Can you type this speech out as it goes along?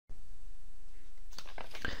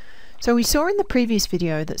So we saw in the previous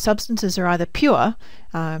video that substances are either pure,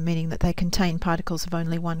 meaning that they contain particles of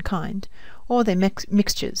only one kind, or they're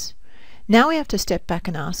mixtures. Now we have to step back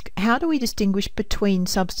and ask, how do we distinguish between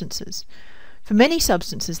substances? For many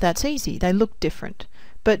substances that's easy, they look different.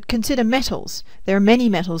 But consider metals. There are many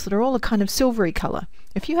metals that are all a kind of silvery colour.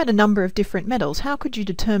 If you had a number of different metals, how could you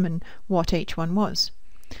determine what each one was?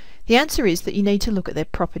 The answer is that you need to look at their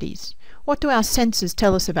properties. What do our senses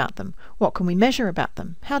tell us about them? What can we measure about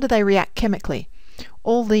them? How do they react chemically?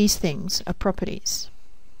 All these things are properties.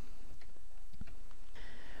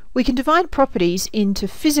 We can divide properties into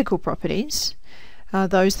physical properties,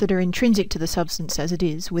 those that are intrinsic to the substance as it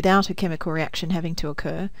is, without a chemical reaction having to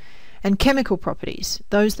occur, and chemical properties,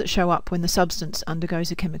 those that show up when the substance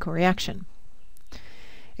undergoes a chemical reaction.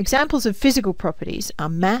 Examples of physical properties are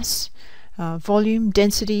mass, volume,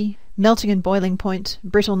 density, melting and boiling point,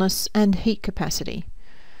 brittleness, and heat capacity.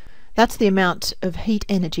 That's the amount of heat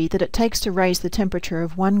energy that it takes to raise the temperature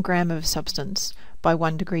of 1 gram of a substance by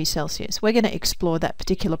 1 degree Celsius. We're going to explore that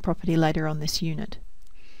particular property later on this unit.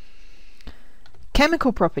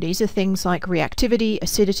 Chemical properties are things like reactivity,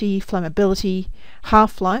 acidity, flammability,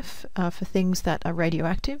 half-life for things that are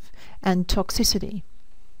radioactive, and toxicity.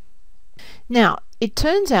 Now, it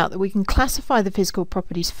turns out that we can classify the physical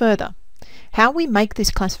properties further. How we make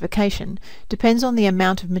this classification depends on the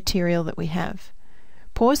amount of material that we have.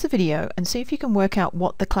 Pause the video and see if you can work out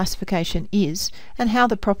what the classification is and how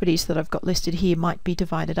the properties that I've got listed here might be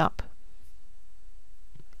divided up.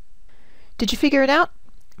 Did you figure it out?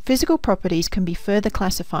 Physical properties can be further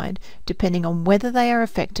classified depending on whether they are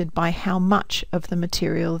affected by how much of the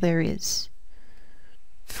material there is.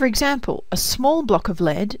 For example, a small block of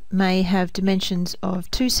lead may have dimensions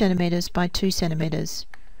of 2 centimeters by 2 centimeters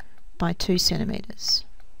by 2 centimeters.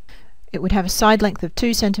 It would have a side length of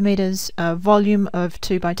 2 centimeters, a volume of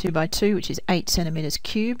 2 by 2 by 2, which is 8 centimeters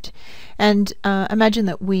cubed, and imagine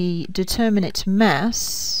that we determine its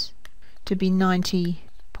mass to be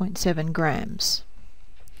 90.7 grams.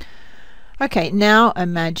 Okay, now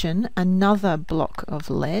imagine another block of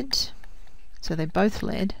lead. So they're both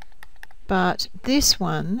lead, but this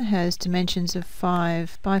one has dimensions of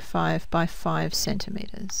 5 by 5 by 5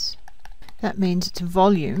 centimeters. That means its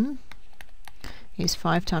volume is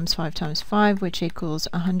 5 times 5 times 5, which equals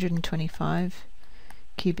 125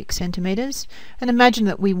 cubic centimeters. And imagine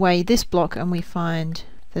that we weigh this block and we find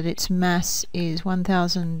that its mass is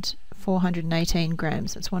 1,418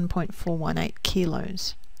 grams. That's 1.418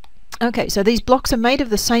 kilos. Okay, so these blocks are made of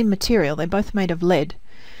the same material. They're both made of lead,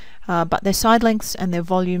 but their side lengths and their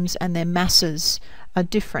volumes and their masses are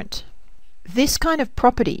different. This kind of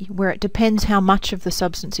property, where it depends how much of the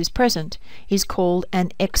substance is present, is called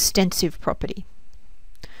an extensive property.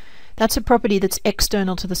 That's a property that's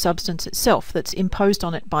external to the substance itself, that's imposed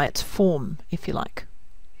on it by its form, if you like.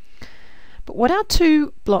 But what our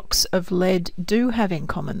two blocks of lead do have in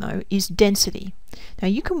common, though, is density. Now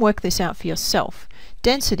you can work this out for yourself.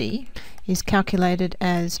 Density is calculated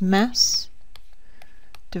as mass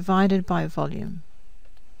divided by volume.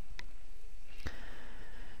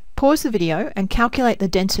 Pause the video and calculate the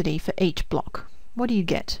density for each block. What do you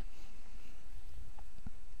get?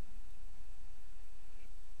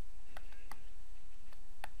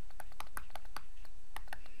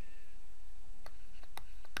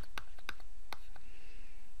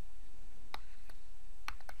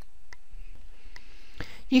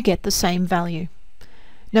 You get the same value.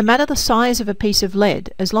 No matter the size of a piece of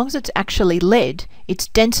lead, as long as it's actually lead, its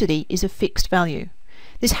density is a fixed value.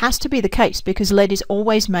 This has to be the case because lead is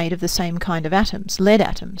always made of the same kind of atoms, lead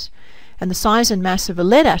atoms, and the size and mass of a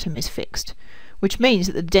lead atom is fixed, which means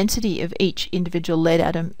that the density of each individual lead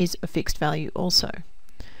atom is a fixed value also.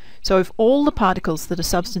 So if all the particles that a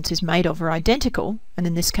substance is made of are identical, and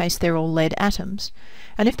in this case they're all lead atoms,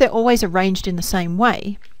 and if they're always arranged in the same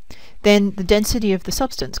way, then the density of the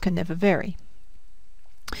substance can never vary.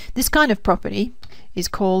 This kind of property is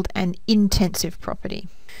called an intensive property.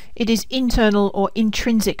 It is internal or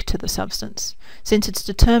intrinsic to the substance, since it's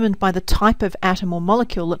determined by the type of atom or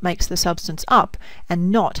molecule that makes the substance up,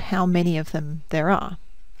 and not how many of them there are.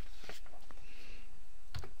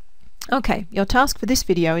 Okay, your task for this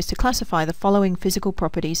video is to classify the following physical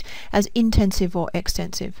properties as intensive or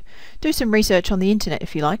extensive. Do some research on the internet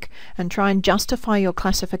if you like, and try and justify your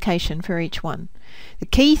classification for each one. The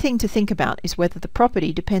key thing to think about is whether the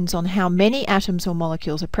property depends on how many atoms or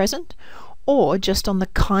molecules are present, or just on the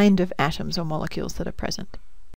kind of atoms or molecules that are present.